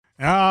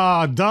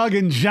Doug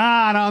and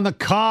John on the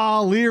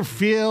call.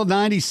 Learfield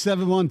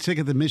 97.1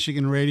 Ticket, the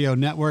Michigan Radio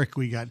Network.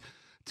 We got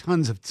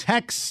tons of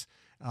texts.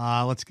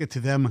 Let's get to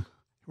them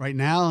right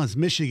now as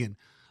Michigan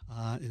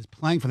is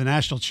playing for the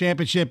national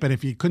championship. And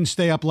if you couldn't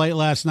stay up late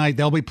last night,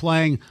 they'll be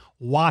playing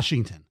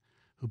Washington,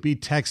 who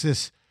beat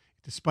Texas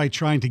despite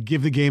trying to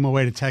give the game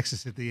away to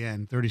Texas at the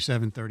end,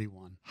 37-31.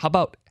 How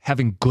about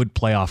having good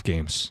playoff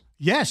games?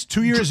 Yes,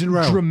 2 years in a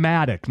row.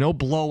 Dramatic, no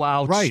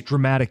blowouts, right.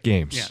 Dramatic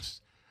games.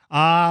 Yes.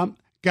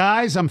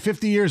 Guys, I'm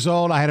 50 years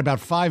old. I had about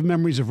 5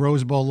 memories of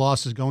Rose Bowl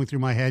losses going through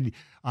my head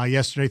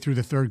yesterday through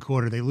the third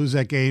quarter. They lose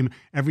that game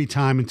every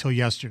time until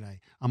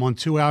yesterday. I'm on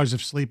 2 hours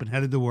of sleep and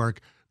headed to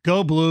work.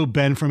 Go Blue,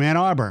 Ben from Ann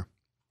Arbor.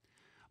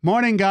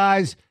 Morning,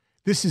 guys.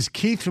 This is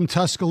Keith from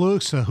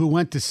Tuscaloosa who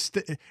went to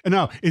state.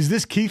 No, is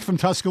this Keith from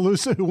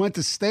Tuscaloosa who went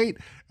to state?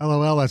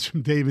 LOL, that's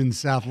from Dave in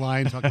South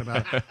Line talking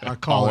about our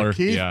caller,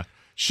 Keith. Yeah.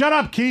 Shut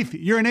up, Keith.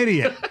 You're an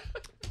idiot.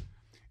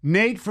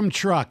 Nate from a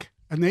truck.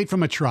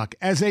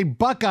 As a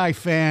Buckeye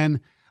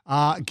fan,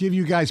 give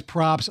you guys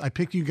props. I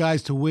picked you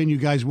guys to win. You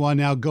guys won.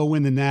 Now go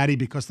win the Natty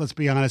because let's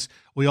be honest,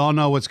 we all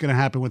know what's going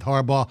to happen with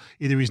Harbaugh.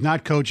 Either he's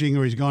not coaching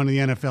or he's going to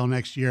the NFL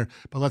next year.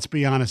 But let's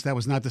be honest, that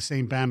was not the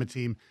same Bama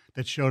team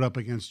that showed up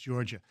against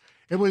Georgia.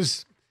 It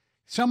was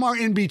somewhere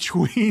in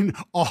between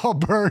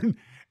Auburn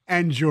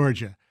and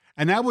Georgia.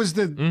 And that was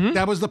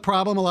the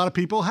problem a lot of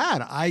people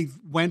had. I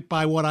went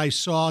by what I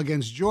saw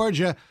against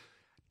Georgia.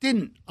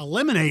 Didn't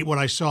eliminate what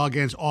I saw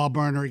against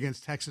Auburn or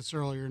against Texas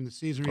earlier in the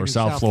season, or even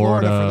South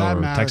Florida for that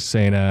or matter. Texas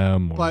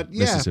A&M, or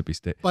Mississippi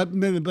State. But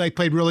they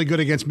played really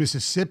good against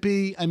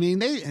Mississippi. I mean,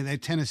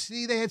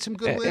 Tennessee, they had some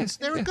good wins.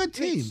 They're a good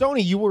team.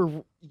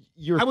 Sony,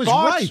 I was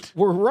thoughts right.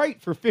 Were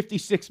right for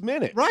 56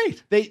 minutes.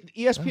 Right.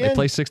 ESPN. They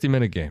play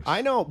 60-minute games.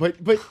 I know, but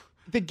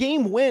the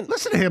game went.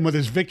 Listen to him with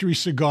his victory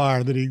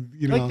cigar that he,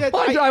 Like that,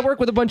 I work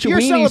with a bunch of you're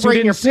weenies who celebrating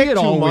didn't your see pick it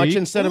all too much week.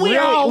 instead of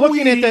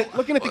looking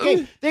at the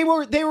game.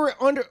 They were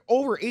under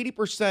over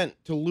 80%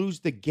 to lose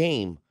the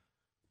game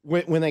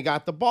when they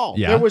got the ball.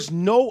 Yeah. There was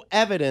no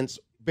evidence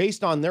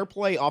based on their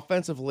play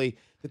offensively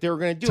that they were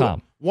going to do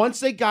it. Once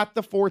they got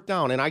the fourth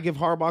down, and I give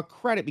Harbaugh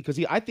credit because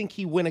I think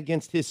he went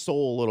against his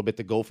soul a little bit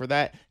to go for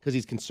that because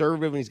he's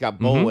conservative and he's got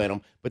Bo in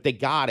him, but they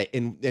got it,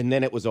 and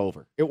then it was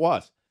over. It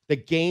was. The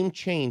game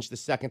changed the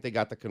second they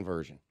got the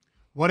conversion.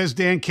 What is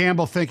Dan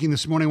Campbell thinking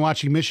this morning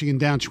watching Michigan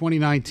down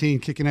 2019,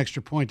 kick an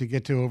extra point to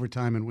get to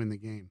overtime and win the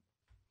game?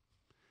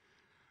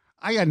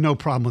 I had no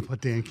problem with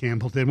what Dan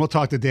Campbell did. We'll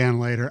talk to Dan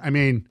later. I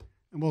mean,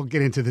 we'll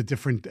get into the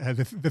different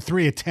the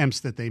 3 attempts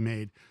that they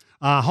made.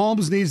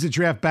 Holmes needs to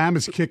draft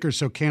Bama's kicker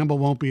so Campbell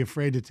won't be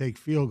afraid to take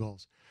field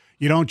goals.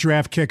 You don't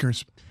draft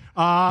kickers.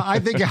 I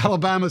think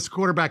Alabama's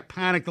quarterback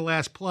panicked the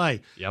last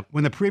play. Yep.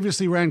 When the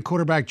previously ran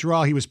quarterback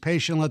draw, he was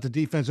patient, let the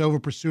defense over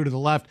pursue to the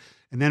left,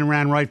 and then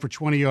ran right for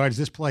 20 yards.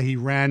 This play, he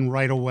ran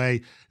right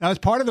away. That was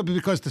part of it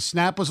because the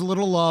snap was a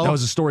little low. That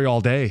was a story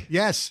all day.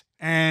 Yes,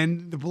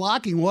 and the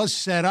blocking was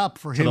set up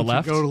for him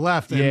to go to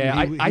left. And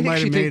yeah, he I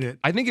might have made it.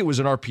 I think it was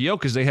an RPO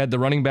because they had the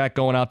running back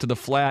going out to the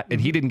flat, and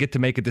he didn't get to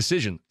make a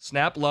decision.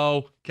 Snap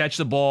low, catch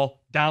the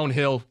ball,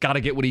 downhill, got to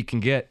get what he can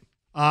get.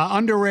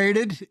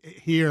 Underrated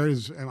here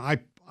is,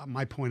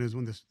 my point is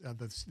when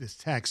this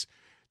text.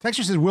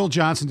 Texture says Will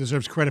Johnson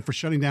deserves credit for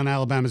shutting down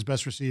Alabama's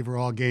best receiver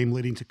all game,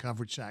 leading to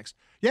coverage sacks.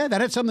 Yeah,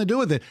 that had something to do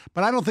with it,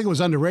 but I don't think it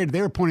was underrated.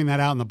 They were pointing that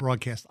out in the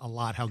broadcast a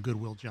lot, how good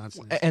Will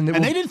Johnson is. And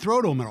they didn't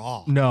throw to him at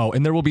all. No,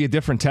 and there will be a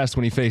different test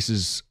when he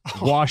faces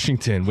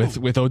Washington with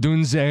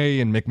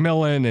Odunze and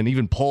McMillan and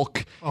even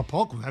Polk. Oh,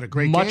 Polk had a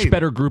great game. Much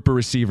better group of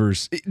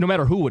receivers, no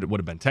matter who it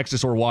would have been,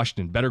 Texas or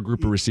Washington, better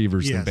group of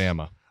receivers than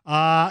Bama.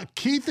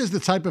 Keith is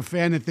the type of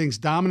fan that thinks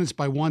dominance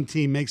by one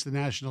team makes the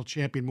national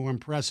champion more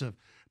impressive.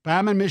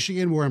 Bama and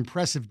Michigan were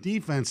impressive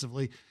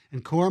defensively,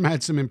 and Corum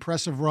had some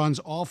impressive runs.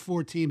 All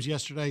 4 teams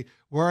yesterday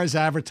were, as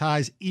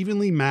advertised,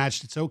 evenly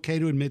matched. It's okay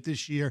to admit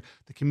this year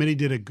the committee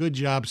did a good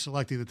job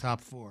selecting the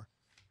top 4.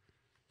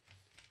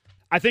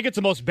 I think it's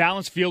the most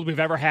balanced field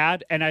we've ever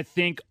had, and I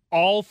think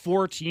all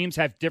 4 teams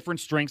have different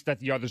strengths that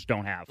the others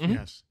don't have. Mm-hmm.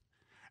 Yes.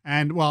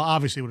 And, well,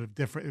 obviously it would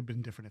have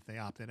been different if they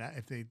opted out,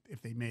 if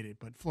they made it.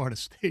 But Florida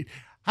State,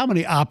 how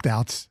many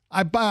opt-outs?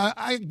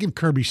 I give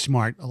Kirby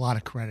Smart a lot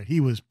of credit.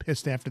 He was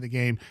pissed after the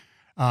game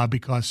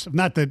because,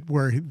 not that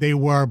they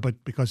were,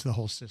 but because of the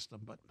whole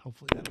system. But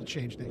hopefully that'll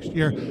change next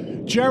year.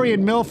 Jerry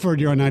in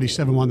Milford, you're on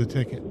 97.1 The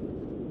Ticket.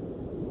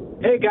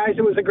 Hey, guys,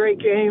 it was a great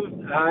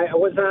game. I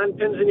was on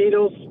pins and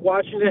needles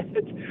watching it.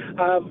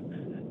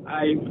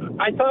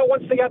 I thought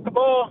once they got the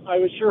ball, I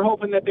was sure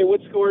hoping that they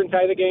would score and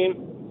tie the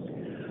game.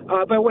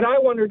 But what I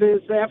wondered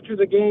is, after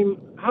the game,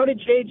 how did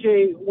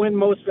JJ win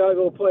Most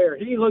Valuable Player?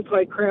 He looked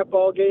like crap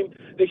all game.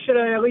 They should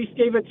have at least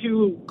gave it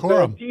to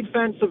Corum. The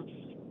defensive.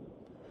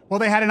 Well,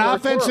 they had an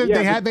offensive.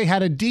 Corum, yeah. They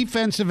had a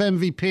defensive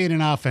MVP and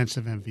an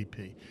offensive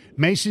MVP.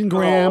 Mason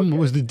Graham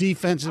was the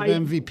defensive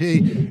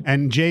MVP,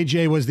 and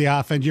JJ was the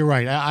offense. You're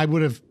right. I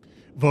would have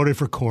voted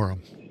for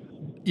Corum.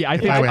 Yeah, I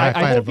thought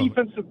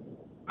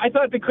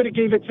they could have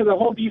gave it to the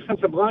whole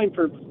defensive line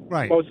for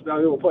Most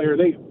Valuable Player.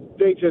 They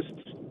just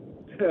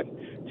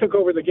took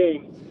over the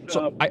game.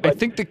 So I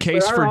think the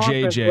case for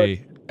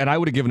JJ, and I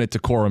would have given it to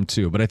Corum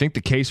too, but I think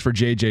the case for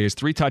JJ is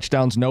 3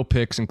 touchdowns, no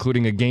picks,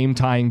 including a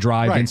game-tying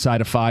drive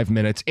inside of 5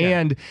 minutes. Yeah.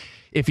 And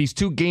if he's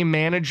too game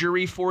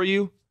managery for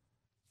you,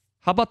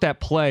 how about that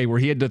play where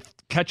he had to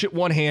catch it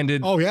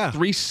one-handed,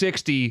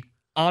 360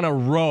 on a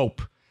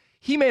rope?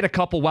 He made a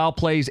couple wild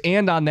plays,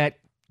 and on that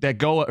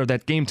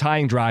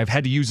game-tying drive,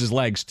 had to use his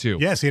legs too.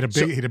 Yes, he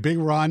had a big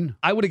run.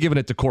 I would have given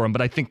it to Corum,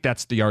 but I think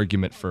that's the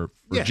argument for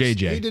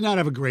JJ. He did not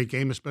have a great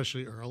game,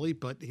 especially early,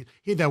 but he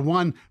had that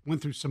one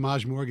went through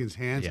Samaj Morgan's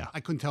hands. Yeah. I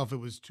couldn't tell if it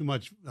was too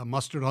much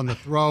mustard on the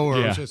throw or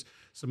it was just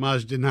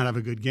Samaj did not have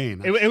a good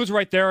game. It was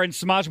right there, and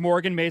Samaj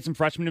Morgan made some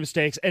freshman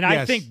mistakes, and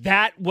I think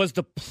that was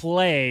the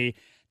play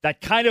that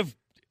kind of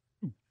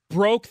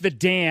broke the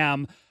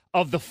dam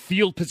of the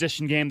field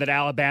position game that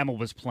Alabama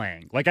was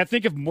playing. Like, I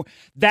think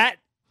that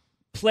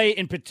play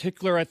in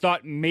particular, I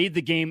thought made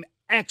the game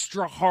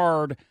extra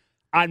hard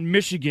on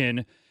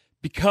Michigan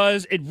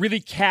because it really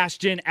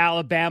cashed in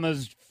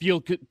Alabama's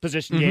field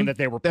position game that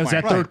they were playing. That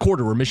was that third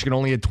quarter where Michigan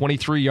only had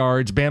 23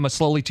 yards. Bama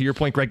slowly, to your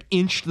point, Greg,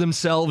 inched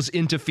themselves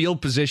into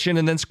field position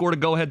and then scored a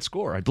go-ahead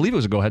score. I believe it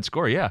was a go-ahead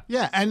score, yeah.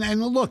 Yeah, and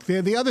look,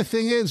 the other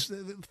thing is,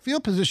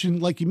 field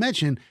position, like you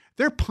mentioned,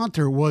 their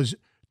punter was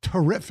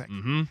terrific.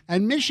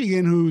 And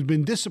Michigan, who's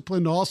been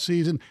disciplined all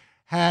season,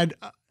 had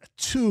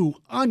 2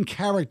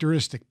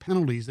 uncharacteristic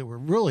penalties that were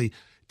really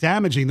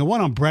damaging. The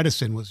one on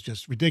Bredesen was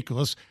just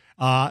ridiculous.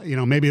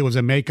 Maybe it was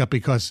a makeup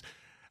because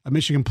a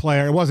Michigan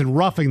player, it wasn't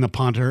roughing the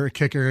punter,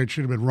 kicker. It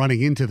should have been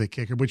running into the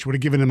kicker, which would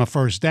have given him a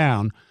first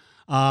down.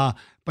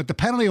 But the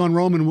penalty on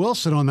Roman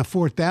Wilson on the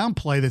 4th down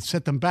play that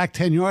set them back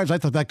 10 yards, I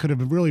thought that could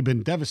have really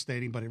been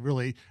devastating, but it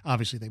really,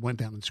 obviously they went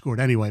down and scored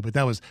anyway, but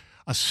that was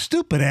a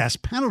stupid-ass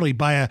penalty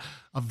by a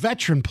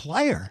veteran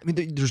player. I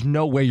mean, there's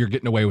no way you're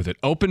getting away with it.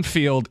 Open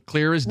field,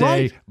 clear as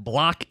day,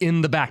 block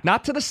in the back.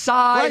 Not to the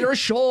side or a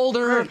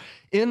shoulder,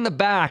 in the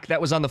back. That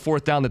was on the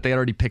 4th down that they had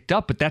already picked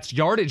up, but that's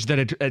yardage that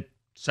it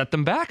set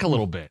them back a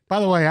little bit. By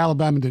the way,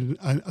 Alabama did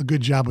a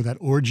good job with that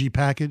orgy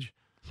package.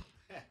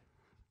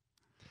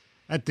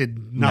 That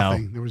did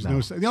nothing. There was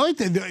no. The only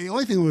thing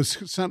that was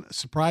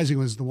surprising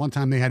was the one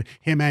time they had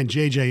him and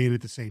JJ in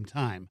at the same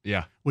time.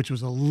 Yeah, which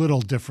was a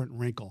little different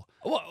wrinkle.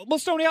 Well,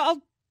 Stoney,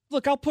 I'll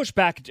push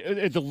back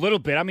a little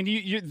bit. I mean,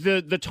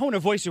 the tone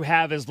of voice you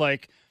have is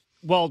like,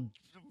 well,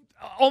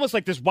 almost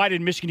like this. Why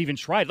did Michigan even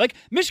try it? Like,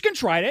 Michigan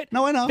tried it.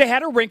 No, I know. They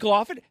had a wrinkle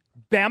off it.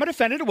 Bama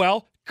defended it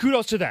well.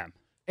 Kudos to them.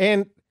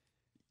 And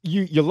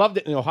you loved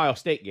it in the Ohio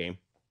State game.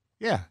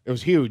 Yeah. It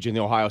was huge in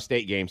the Ohio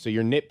State game, so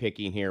you're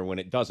nitpicking here when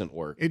it doesn't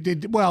work. It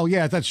did well,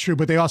 yeah, that's true,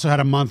 but they also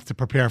had a month to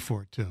prepare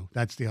for it too.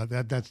 That's the other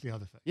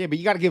thing. Yeah, but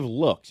you got to give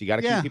looks. You got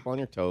to keep people on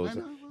your toes.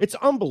 It's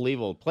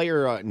unbelievable.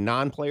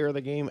 Non-player of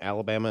the game,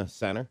 Alabama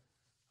center.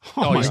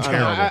 Oh, he's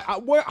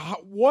terrible.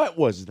 What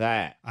was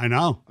that? I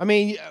know. I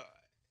mean,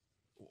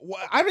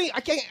 I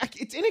can't.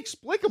 It's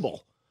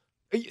inexplicable.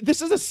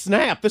 This is a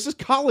snap. This is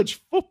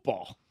college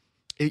football.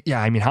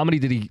 Yeah, I mean, how many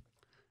did he?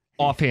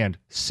 Offhand,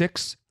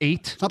 6,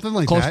 8, something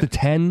like close that. to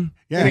 10.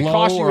 Yeah, it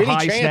cost you any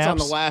chance snaps on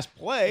the last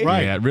play.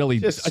 Right. Yeah, it really.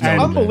 It's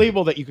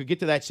unbelievable that you could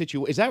get to that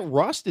situation. Is that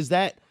rust? Is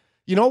that,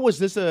 was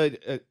this an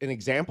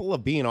example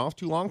of being off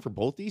too long for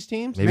both these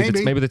teams?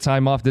 Maybe the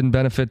time off didn't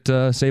benefit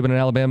Saban and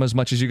Alabama as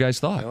much as you guys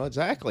thought.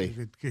 Exactly.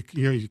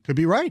 You could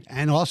be right.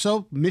 And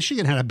also,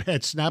 Michigan had a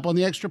bad snap on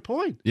the extra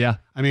point. Yeah.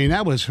 I mean,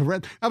 that was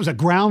a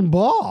ground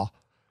ball.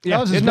 Yeah,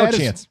 that was no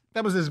chance.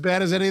 That was as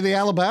bad as any of the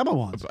Alabama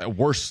ones.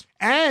 Worse.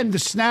 And the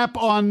snap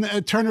on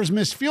Turner's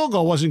missed field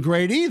goal wasn't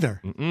great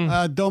either.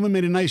 Doman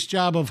made a nice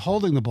job of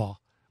holding the ball.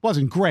 It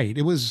wasn't great.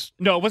 It was...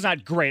 No, it was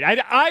not great.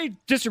 I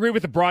disagree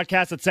with the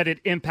broadcast that said it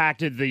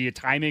impacted the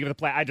timing of the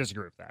play. I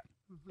disagree with that.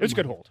 It was a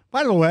good hold.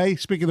 By the way,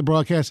 speaking of the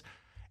broadcast,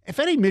 if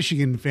any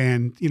Michigan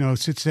fan,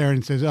 sits there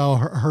and says, oh,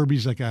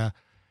 Herbie's like a...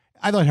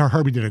 I thought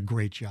Herbie did a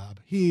great job.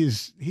 He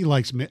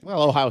likes...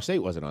 Well, Ohio State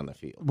wasn't on the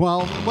field.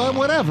 Well,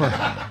 whatever.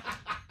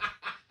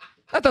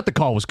 I thought the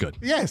call was good.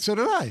 Yeah, so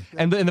did I.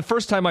 And the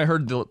first time I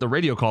heard the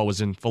radio call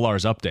was in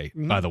Falar's update,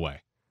 by the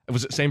way.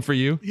 Was it same for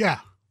you? Yeah.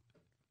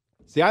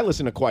 See, I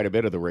listened to quite a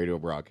bit of the radio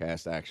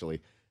broadcast,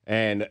 actually.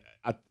 And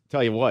I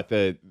tell you what,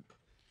 the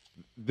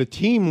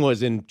team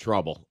was in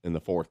trouble in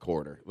the 4th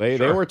quarter.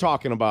 They were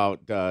talking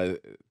about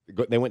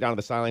they went down to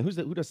the sideline.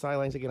 Who does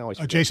sidelines again? Always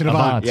Jason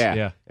Avant.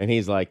 Yeah. And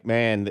he's like,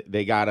 man,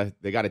 they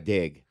gotta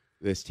dig.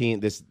 This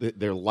team,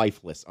 they're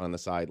lifeless on the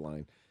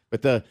sideline.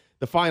 But the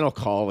final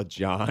call of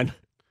John,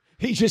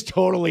 he just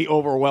totally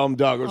overwhelmed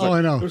Doug. It was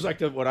I know. It was like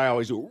what I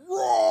always do,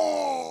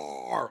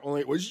 roar.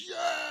 Only it was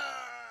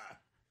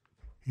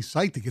He's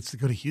psyched. He gets to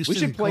go to Houston. We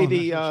should play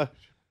the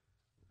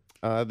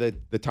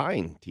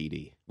tying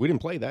TD. We didn't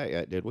play that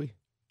yet, did we?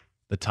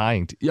 The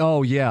tying.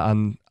 Oh yeah,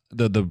 on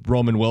the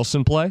Roman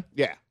Wilson play.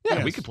 Yeah.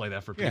 Yeah, we could play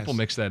that for people.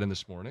 Mix that in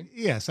this morning.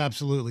 Yes,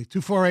 absolutely.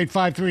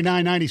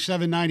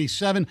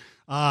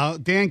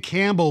 248-539-9797. Dan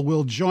Campbell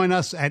will join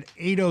us at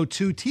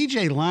 8:02.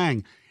 TJ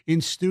Lang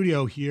in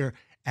studio here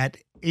at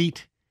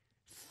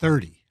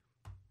 8:30.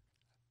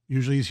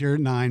 Usually he's here at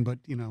 9, but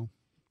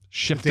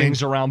shift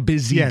things around.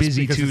 Busy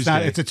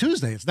Tuesday. It's a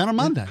Tuesday. It's not a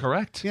Monday.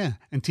 Correct. Yeah.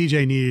 And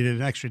TJ needed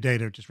an extra day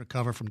to just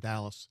recover from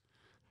Dallas.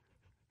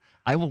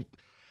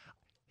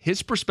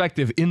 His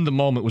perspective in the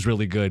moment was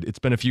really good. It's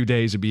been a few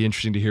days. It'd be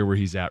interesting to hear where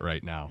he's at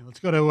right now. Let's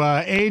go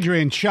to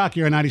Adrian. Chuck,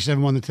 you're a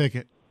 97 The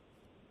Ticket.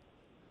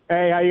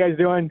 Hey, how you guys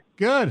doing?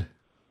 Good.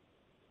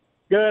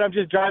 Good. I'm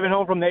just driving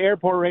home from the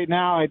airport right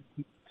now. I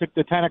took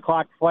the 10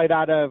 o'clock flight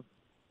out of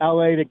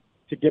L.A. to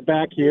get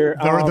back here.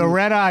 The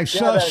red eye.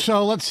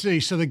 So let's see.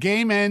 So the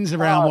game ends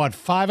around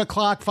 5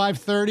 o'clock,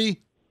 5:30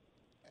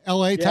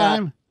 L.A.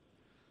 time?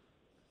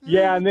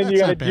 Yeah, and then you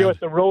got to deal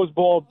with the Rose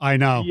Bowl. I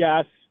know.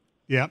 Yes.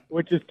 Yep.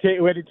 Which is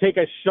we had to take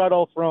a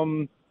shuttle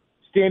from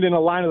stand in a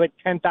line of like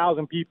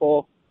 10,000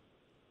 people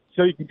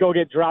so you can go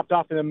get dropped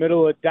off in the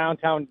middle of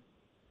downtown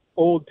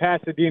old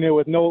Pasadena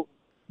with no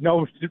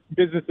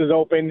businesses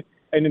open,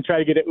 and then try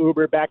to get an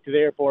Uber back to the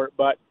airport.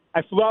 But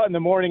I flew out in the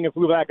morning and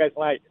flew back last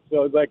night.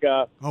 So it was like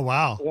a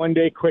 1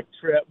 day quick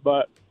trip,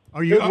 but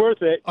it was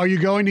worth it. Are you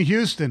going to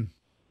Houston?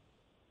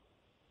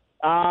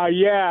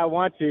 Yeah, I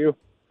want to.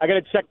 I got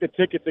to check the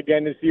tickets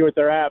again to see what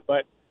they're at.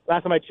 But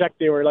last time I checked,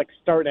 they were like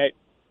starting at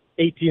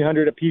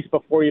 $1,800 a piece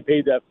before you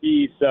paid the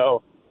fee.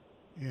 So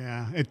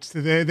yeah,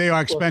 they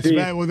are expensive.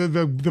 Well,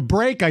 the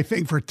break I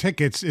think for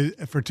tickets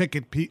for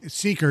ticket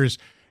seekers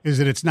is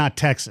that it's not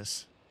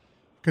Texas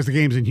because the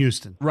game's in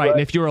Houston. Right, and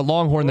if you're a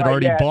Longhorn that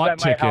already bought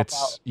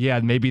tickets,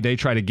 maybe they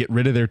try to get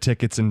rid of their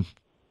tickets and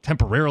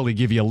temporarily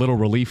give you a little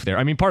relief there.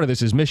 I mean, part of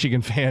this is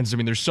Michigan fans. I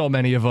mean, there's so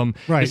many of them.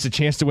 Right. It's a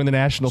chance to win the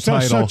national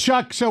title. So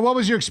Chuck, what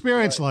was your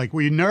experience like?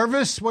 Were you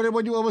nervous? What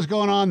was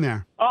going on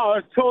there? Oh,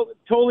 I was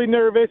totally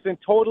nervous, and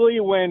totally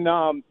when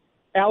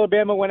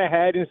Alabama went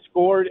ahead and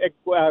scored. It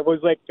was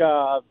like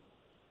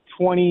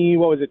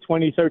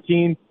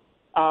 2013.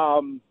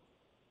 And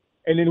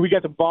then we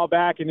got the ball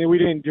back, and then we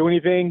didn't do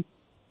anything.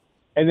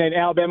 And then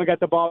Alabama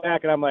got the ball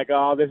back, and I'm like,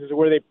 oh, this is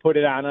where they put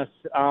it on us.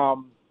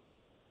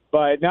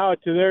 But now,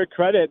 to their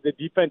credit, the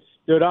defense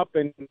stood up,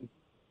 and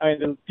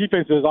the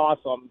defense was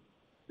awesome.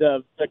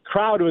 The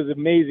crowd was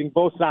amazing,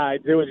 both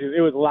sides. It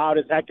was loud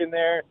as heck in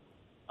there.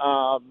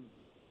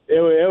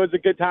 It was a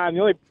good time.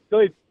 The only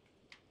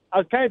I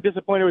was kind of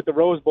disappointed with the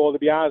Rose Bowl, to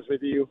be honest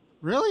with you.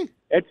 Really?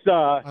 It's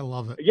I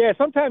love it. Yeah,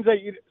 sometimes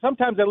I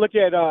look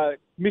at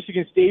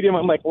Michigan Stadium.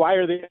 I'm like, why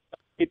are they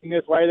dating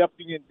this? Why are they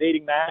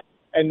dating that?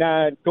 And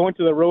going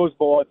to the Rose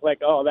Bowl, it's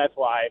like, oh, that's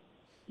why.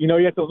 You know,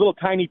 you have those little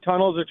tiny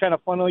tunnels they're trying to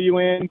funnel you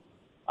in.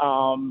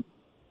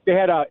 They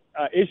had a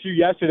issue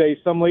yesterday.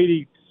 Some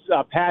lady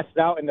passed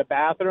out in the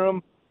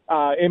bathroom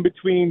in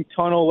between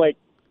tunnel like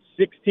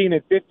 16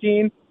 and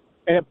 15,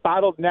 and it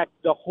bottlenecked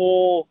the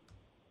whole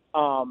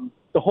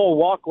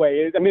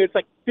walkway. I mean, it's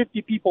like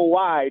 50 people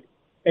wide,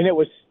 and it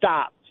was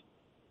stopped.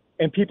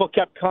 And people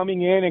kept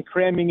coming in and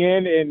cramming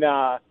in, and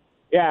it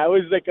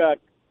was like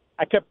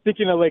I kept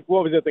thinking of like,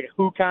 what was it, like a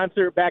Who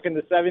concert back in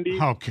the 70s?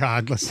 Oh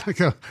God, let's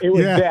go. It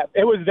was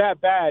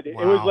that bad.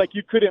 Wow. It was like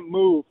you couldn't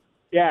move.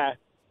 Yeah,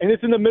 and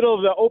it's in the middle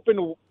of the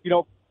open,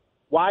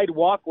 wide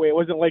walkway. It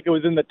wasn't like it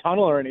was in the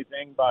tunnel or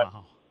anything. But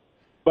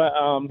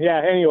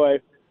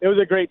Anyway, it was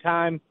a great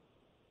time.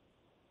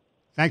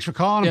 Thanks for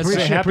calling.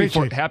 Happy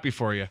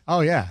for you. Oh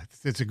yeah,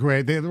 it's a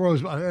great. The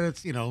Rose.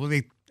 It's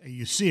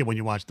you see it when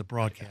you watch the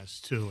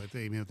broadcast too.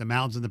 The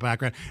mountains in the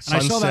background. And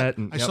Sunset.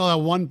 I saw that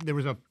one. There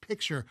was a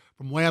picture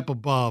from way up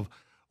above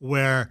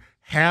where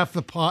half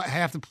the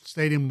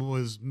stadium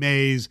was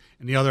maize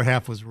and the other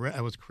half was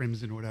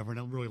crimson or whatever, and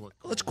it really looked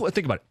cool. Let's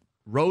think about it.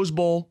 Rose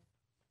Bowl,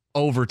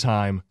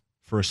 overtime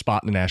for a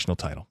spot in the national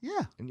title.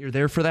 Yeah, and you're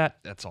there for that.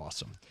 That's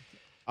awesome.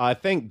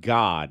 Thank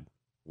God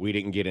we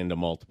didn't get into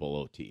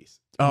multiple OTs.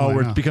 Oh,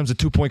 where it becomes a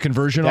 2-point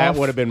conversion. That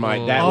would have been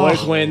That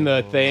was when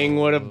the thing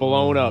would have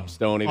blown up,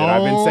 Stoney. That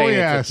I've been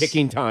saying it's a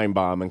ticking time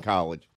bomb in college.